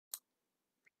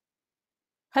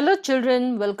Hello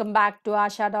children, welcome back to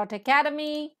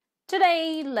Asha.Academy.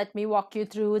 Today, let me walk you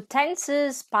through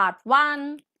tenses part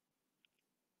 1.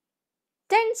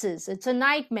 Tenses, it's a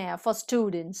nightmare for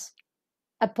students.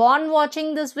 Upon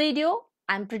watching this video,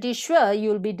 I'm pretty sure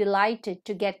you'll be delighted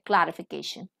to get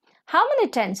clarification. How many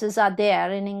tenses are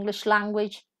there in English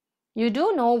language? You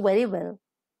do know very well.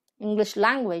 English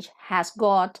language has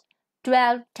got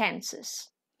 12 tenses.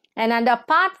 And under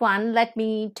part 1, let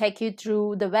me take you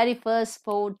through the very first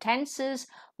 4 tenses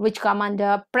which come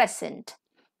under present.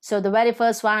 So the very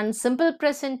first one, simple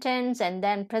present tense, and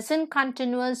then present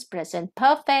continuous, present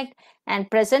perfect, and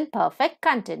present perfect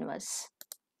continuous.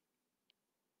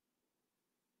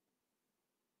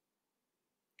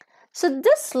 So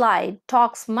this slide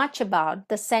talks much about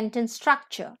the sentence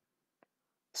structure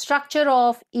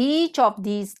of each of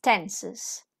these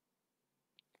tenses.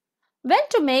 When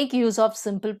to make use of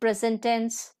simple present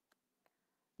tense?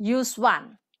 Use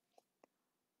 1.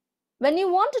 When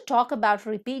you want to talk about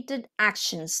repeated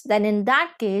actions, then in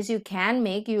that case you can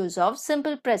make use of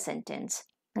simple present tense.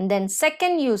 And then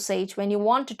second usage when you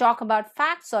want to talk about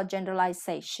facts or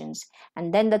generalizations.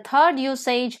 And then the third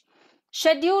usage,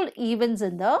 scheduled events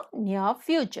in the near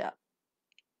future.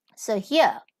 So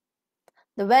here,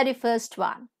 the very first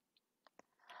one.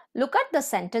 Look at the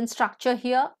sentence structure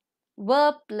here.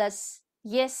 Verb plus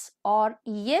yes or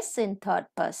yes in third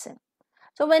person.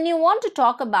 So when you want to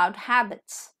talk about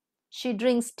habits, she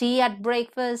drinks tea at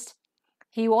breakfast.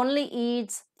 He only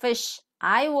eats fish.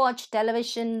 I watch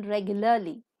television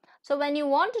regularly. So when you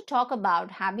want to talk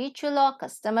about habitual or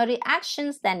customary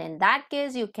actions, then in that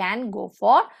case you can go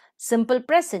for simple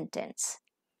present tense.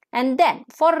 And then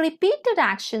for repeated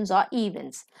actions or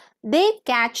events, they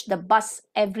catch the bus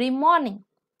every morning.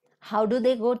 How do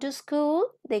they go to school?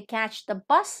 They catch the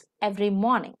bus every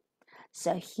morning.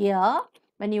 So here,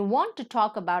 when you want to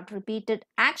talk about repeated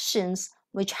actions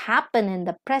which happen in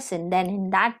the present, then in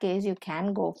that case you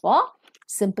can go for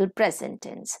simple present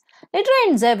tense. It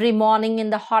rains every morning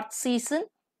in the hot season.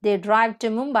 They drive to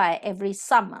Mumbai every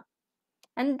summer.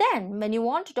 And then when you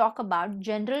want to talk about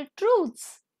general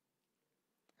truths,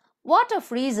 water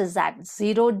freezes at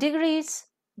 0 degrees.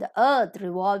 The earth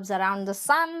revolves around the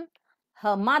sun.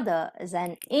 Her mother is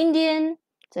an Indian.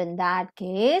 So in that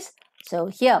case, so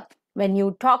here when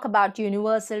you talk about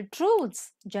universal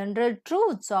truths, general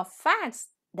truths or facts,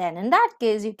 then in that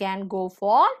case you can go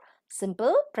for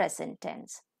simple present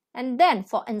tense. And then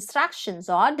for instructions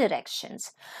or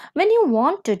directions, when you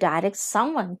want to direct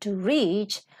someone to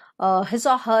reach his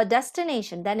or her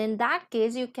destination, then in that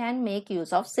case you can make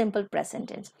use of simple present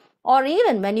tense. Or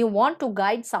even when you want to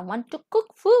guide someone to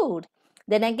cook food,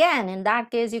 then again in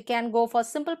that case you can go for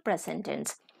simple present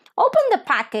tense. Open the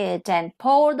packet and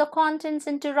pour the contents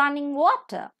into running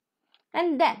water.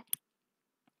 And then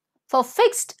for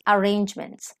fixed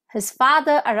arrangements, his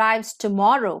father arrives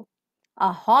tomorrow.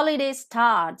 A holiday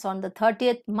starts on the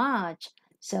 30th March.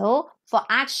 So for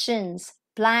actions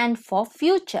planned for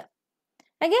future.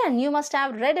 Again, you must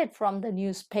have read it from the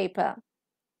newspaper.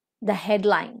 The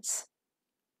headlines.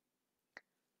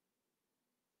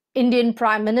 Indian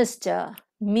Prime Minister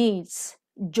meets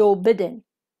Joe Biden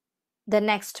the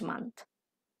next month.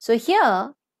 So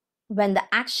here, when the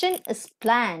action is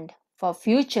planned for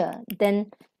future,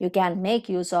 then you can make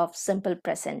use of simple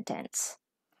present tense.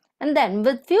 And then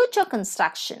with future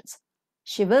constructions,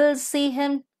 she will see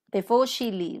him before she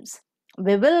leaves.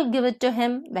 We will give it to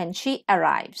him when she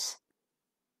arrives.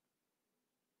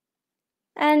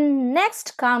 And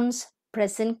next comes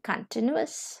present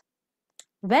continuous.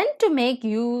 When to make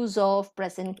use of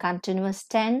present continuous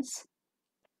tense?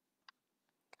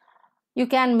 You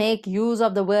can make use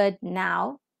of the word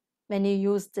now when you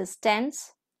use this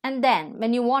tense, and then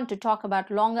when you want to talk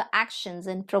about longer actions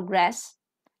in progress,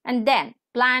 and then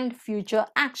planned future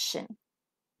action.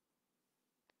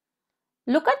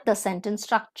 Look at the sentence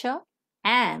structure: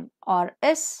 am or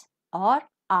is or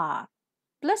are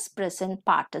plus present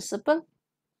participle.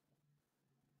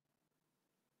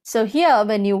 So here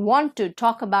when you want to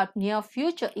talk about near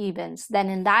future events, then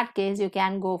in that case you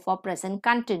can go for present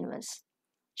continuous.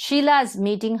 Sheila is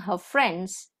meeting her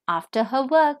friends after her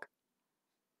work.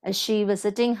 Is she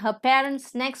visiting her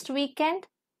parents next weekend?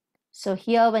 So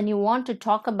here when you want to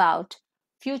talk about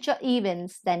future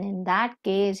events, then in that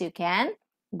case you can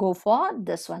go for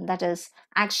this one, that is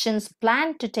actions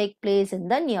planned to take place in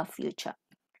the near future.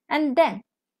 And then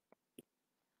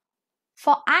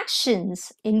for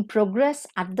actions in progress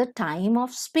at the time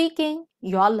of speaking,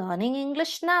 you are learning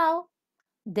English now.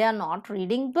 They are not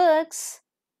reading books.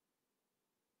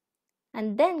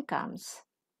 And then comes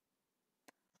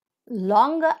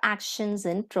longer actions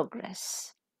in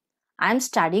progress. I'm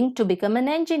studying to become an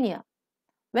engineer.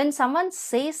 When someone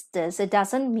says this, it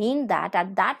doesn't mean that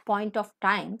at that point of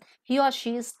time he or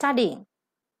she is studying,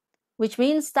 which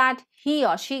means that he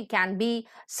or she can be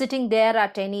sitting there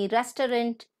at any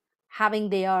restaurant having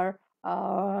their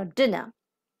dinner.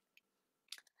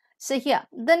 So here,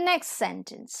 the next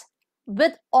sentence,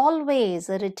 with always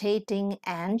irritating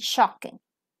and shocking.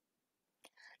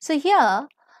 So here,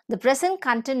 the present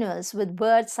continuous with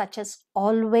words such as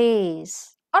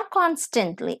always or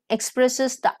constantly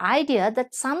expresses the idea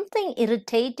that something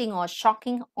irritating or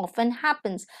shocking often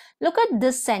happens. Look at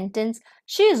this sentence,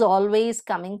 she is always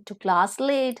coming to class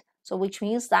late. So which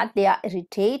means that they are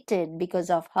irritated because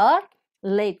of her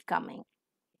late coming.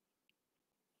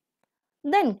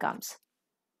 Then comes,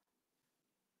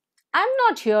 I'm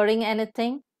not hearing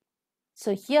anything.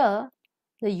 So here,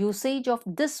 the usage of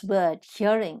this word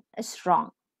hearing is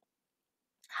wrong.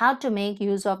 How to make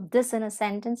use of this in a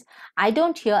sentence? I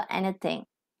don't hear anything.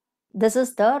 This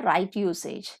is the right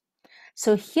usage.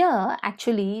 So here,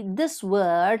 actually, this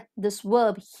verb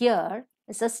here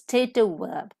is a stative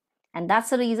verb. And that's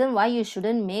the reason why you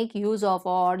shouldn't make use of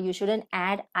or you shouldn't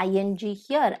add ing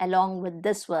here along with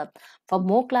this verb. For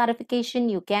more clarification,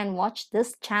 you can watch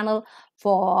this channel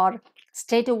for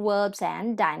stative verbs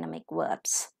and dynamic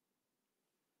verbs.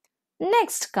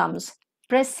 Next comes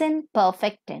present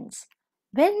perfect tense.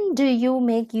 When do you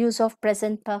make use of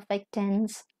present perfect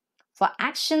tense? For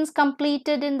actions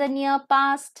completed in the near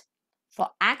past, for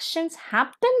actions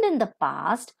happened in the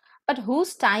past but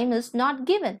whose time is not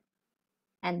given,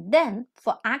 and then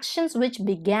for actions which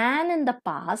began in the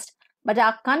past but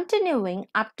are continuing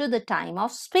up to the time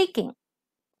of speaking.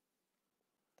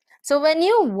 So when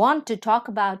you want to talk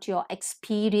about your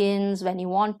experience, when you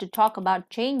want to talk about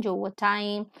change over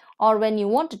time, or when you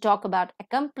want to talk about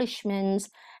accomplishments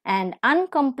and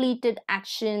uncompleted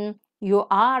action you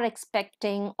are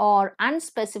expecting, or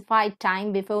unspecified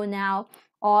time before now,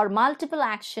 or multiple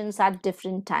actions at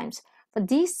different times, for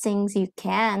these things you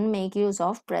can make use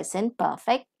of present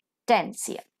perfect tense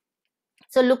here.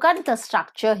 So look at the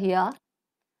structure here,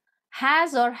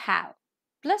 has or have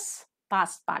plus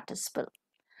past participle.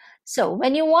 So,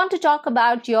 when you want to talk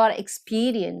about your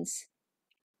experience,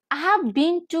 I have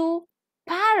been to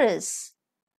Paris.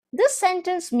 This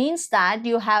sentence means that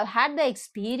you have had the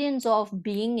experience of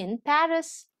being in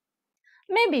Paris.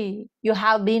 Maybe you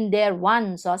have been there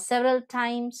once or several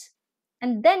times,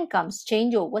 and then comes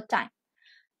change over time.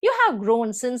 You have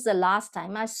grown since the last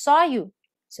time I saw you.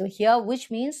 So, here, which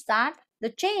means that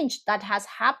the change that has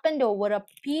happened over a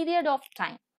period of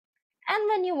time. And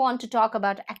when you want to talk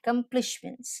about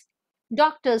accomplishments,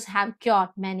 doctors have cured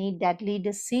many deadly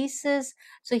diseases.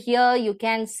 So here you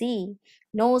can see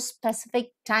no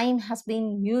specific time has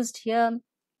been used here.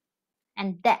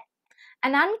 And then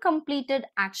an uncompleted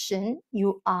action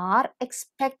you are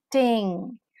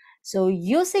expecting. So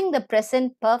using the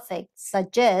present perfect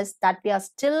suggests that we are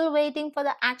still waiting for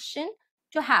the action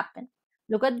to happen.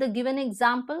 Look at the given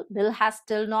example. Bill has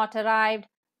still not arrived.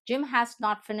 Jim has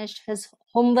not finished his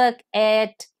homework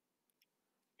yet.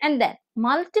 And then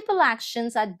multiple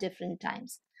actions at different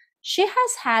times. She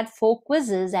has had 4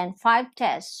 quizzes and 5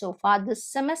 tests so far this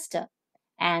semester,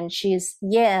 and she is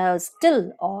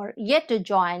still or yet to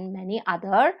join many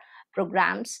other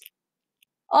programs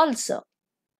also.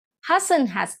 Hassan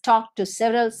has talked to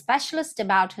several specialists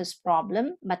about his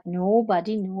problem, but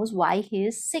nobody knows why he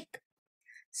is sick.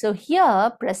 So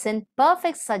here, present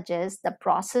perfect suggests the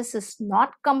process is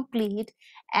not complete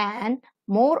and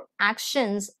more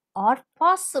actions are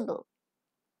possible.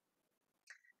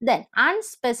 Then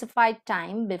unspecified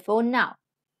time before now.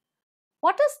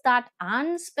 What is that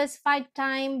unspecified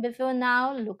time before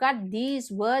now? Look at these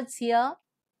words here.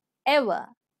 Ever,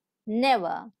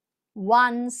 never,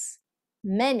 once,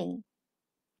 many.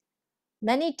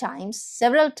 Many times,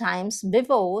 several times,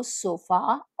 before, so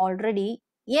far, already,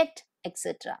 yet,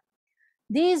 etc.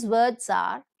 These words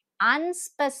are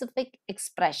unspecific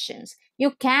expressions.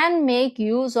 You can make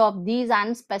use of these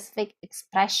unspecific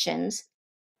expressions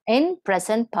in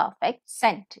present perfect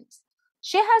sentence.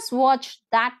 She has watched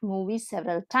that movie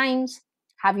several times.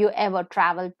 Have you ever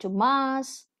traveled to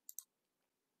Mars?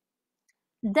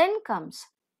 Then comes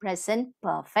present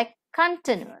perfect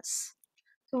continuous.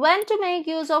 So when to make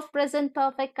use of present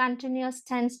perfect continuous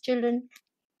tense, children?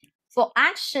 For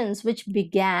actions which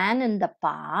began in the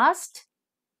past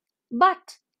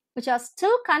but which are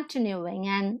still continuing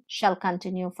and shall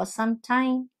continue for some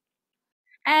time.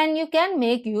 And you can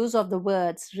make use of the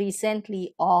words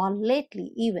recently or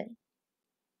lately even.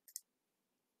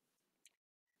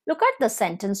 Look at the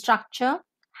sentence structure,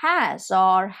 has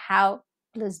or have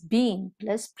plus been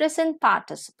plus present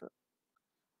participle.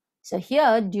 So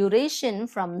here duration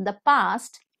from the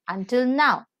past until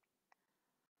now.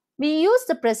 We use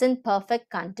the present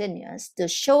perfect continuous to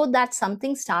show that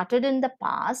something started in the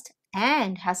past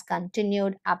and has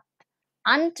continued up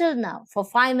until now for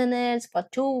 5 minutes, for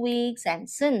 2 weeks, and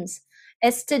since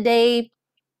yesterday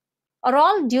are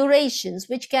all durations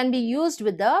which can be used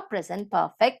with the present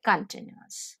perfect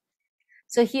continuous.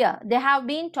 So here they have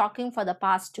been talking for the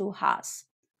past 2 hours.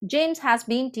 James has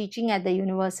been teaching at the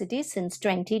university since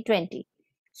 2020.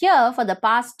 Here for the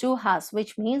past 2 hours,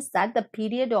 which means that the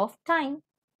period of time,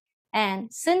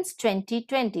 and since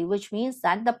 2020, which means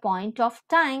that the point of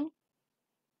time.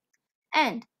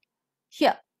 And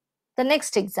here, the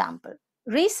next example.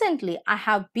 Recently, I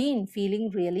have been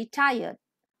feeling really tired.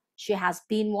 She has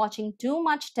been watching too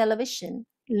much television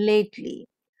lately.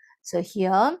 So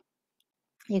here,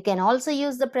 you can also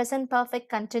use the present perfect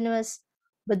continuous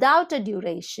without a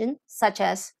duration, such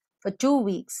as for 2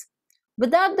 weeks.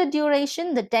 Without the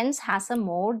duration, the tense has a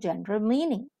more general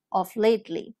meaning of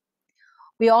lately.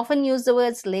 We often use the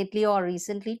words lately or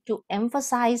recently to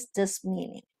emphasize this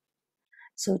meaning.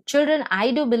 So, children,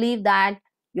 I do believe that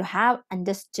you have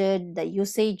understood the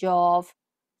usage of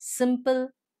simple,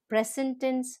 present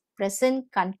tense, present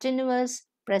continuous,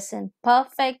 present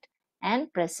perfect,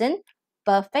 and present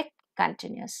perfect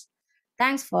continuous.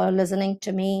 Thanks for listening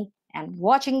to me and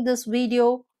watching this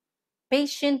video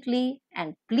patiently.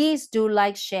 And please do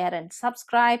like, share, and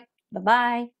subscribe. Bye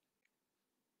bye.